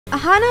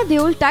Ahana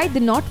Deol tied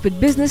the knot with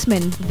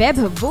businessman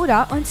Vaibhav Vora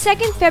on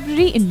 2nd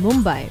February in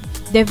Mumbai.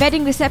 Their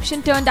wedding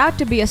reception turned out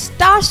to be a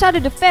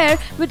star-studded affair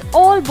with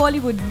all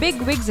Bollywood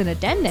bigwigs in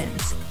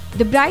attendance.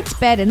 The bride's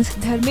parents,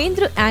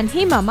 Dharmendra and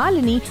Hema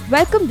Malini,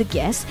 welcomed the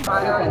guests.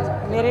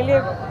 मेरे लिए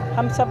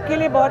हम सबके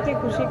लिए बहुत ही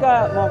खुशी का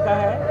मौका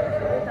है.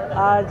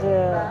 आज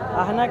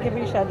आहना की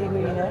भी शादी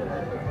हुई है.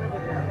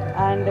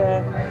 And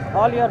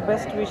all your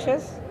best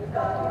wishes.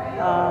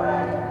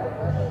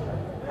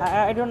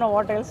 I don't know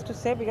what else to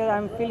say because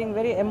I'm feeling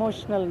very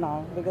emotional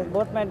now because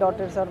both my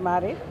daughters are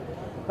married.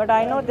 But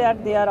I know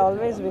that they are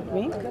always with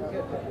me,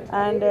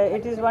 and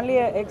it is only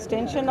an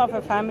extension of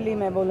a family.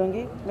 मैं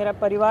बोलूँगी मेरा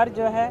परिवार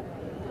जो है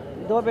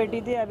 2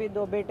 बेटी थी अभी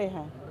 2 बेटे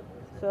हैं.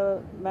 So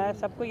मैं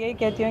सबको यही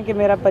कहती हूँ कि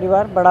मेरा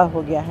परिवार बड़ा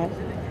हो गया है.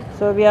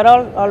 So we are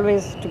all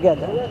always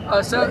together.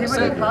 Sir,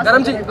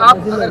 धर्म जी आप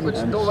अगर कुछ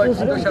 2 वर्ड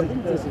 2 शब्द.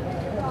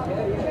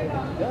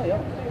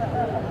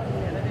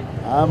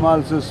 I'm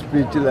also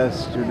speechless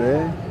today.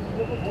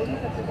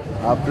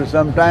 After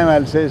some time,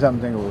 I'll say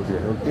something over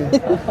here, okay?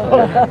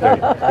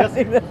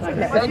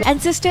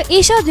 And sister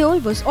Ahana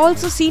Deol was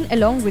also seen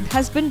along with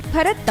husband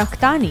Bharat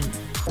Takhtani.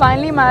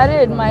 Finally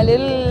married. My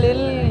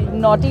little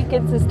naughty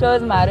kid sister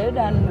is married,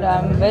 and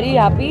I'm very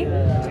happy.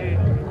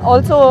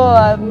 Also,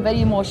 I'm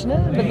very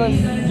emotional because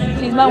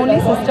she's my only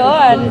sister,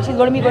 and she's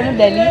going to be going to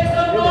Delhi.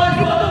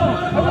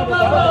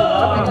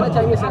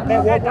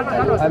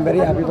 I'm very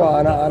happy for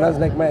Ahana. Ahana's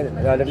like my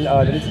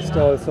little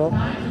sister also.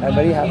 I'm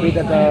very happy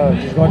that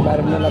she's got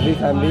married in a lovely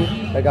family.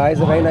 The guy is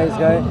a very nice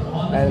guy,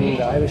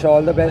 and I wish her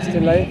all the best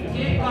in life.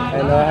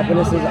 And her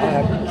happiness is our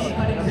happiness.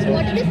 So,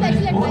 what is the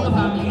special advice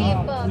you give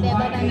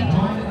Vaibhav and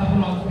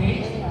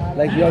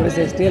like we always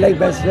say, stay like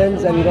best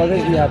friends, and you'll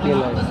always be happy in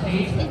life.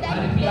 Is that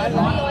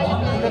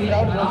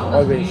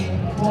Always.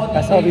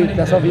 That's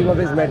how we've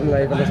always met in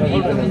life, and that's how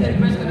we've been in life.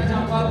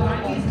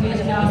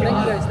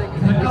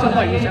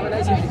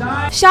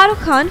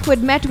 Shahrukh Khan, who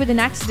had met with an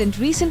accident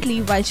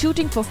recently while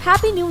shooting for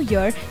Happy New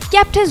Year,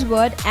 kept his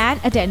word and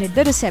attended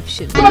the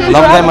reception. Love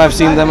them, I've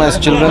seen them as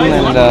children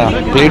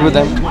and played with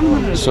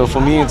them. So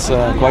for me it's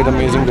quite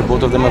amazing that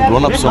both of them have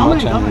grown up so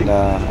much, and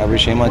I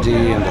wish Hema ji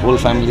and the whole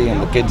family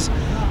and the kids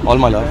all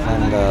my love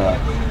and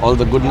all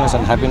the goodness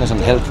and happiness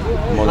and health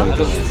more than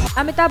anything.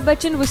 Amitabh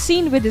Bachchan was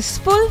seen with his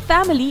full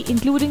family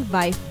including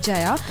wife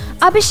Jaya,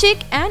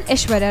 Abhishek and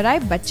Aishwarya Rai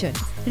Bachchan.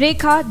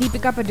 Rekha,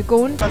 Deepika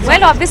Padukone.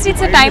 Well, obviously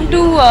it's a time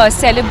to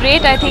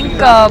celebrate. I think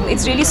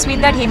it's really sweet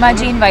that Hema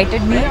ji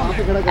invited me,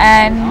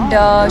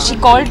 and she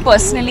called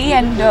personally,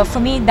 and for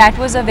me that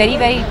was a very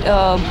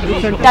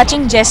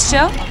touching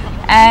gesture.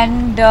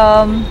 And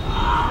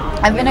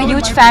I've been a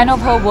huge fan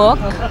of her work.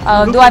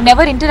 Though I've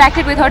never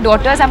interacted with her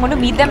daughters, I'm going to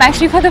meet them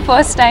actually for the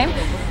first time.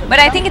 But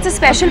I think it's a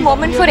special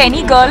moment for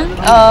any girl.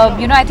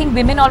 I think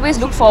women always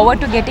look forward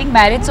to getting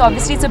married. So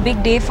obviously it's a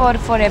big day for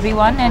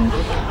everyone, and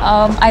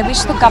I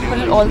wish the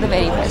couple all the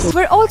very best.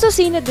 We're also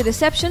seen at the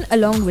reception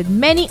along with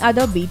many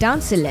other B-Town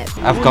celebs.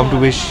 I've come to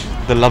wish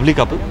the lovely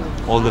couple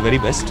all the very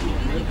best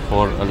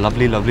for a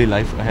lovely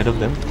life ahead of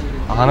them.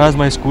 Ahana is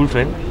my school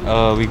friend.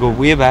 We go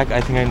way back.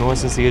 I think I know her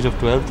since the age of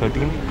 12,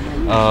 13.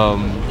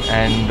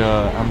 And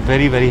I'm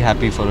very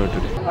happy for her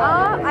today.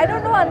 I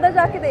don't know अंदर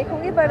जाके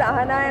देखूंगी, but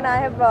Ahana and I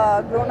have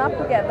grown up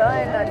together,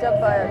 and जब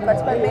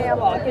बचपन में हम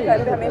उनके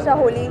घर पे हमेशा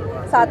होली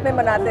साथ में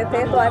मनाते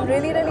थे, तो I'm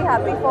really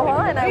happy for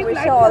her, and I wish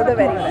her all the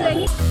very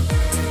best.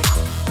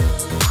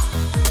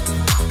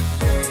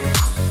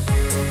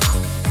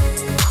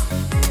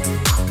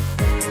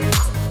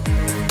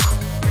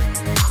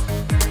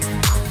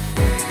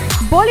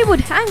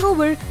 Bollywood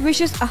Hangover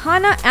wishes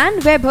Ahana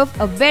and Vaibhav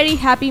a very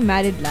happy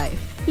married life.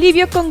 Leave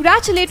your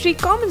congratulatory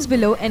comments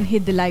below and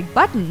hit the like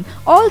button.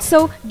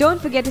 Also,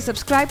 don't forget to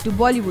subscribe to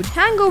Bollywood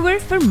Hangover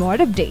for more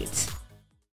updates.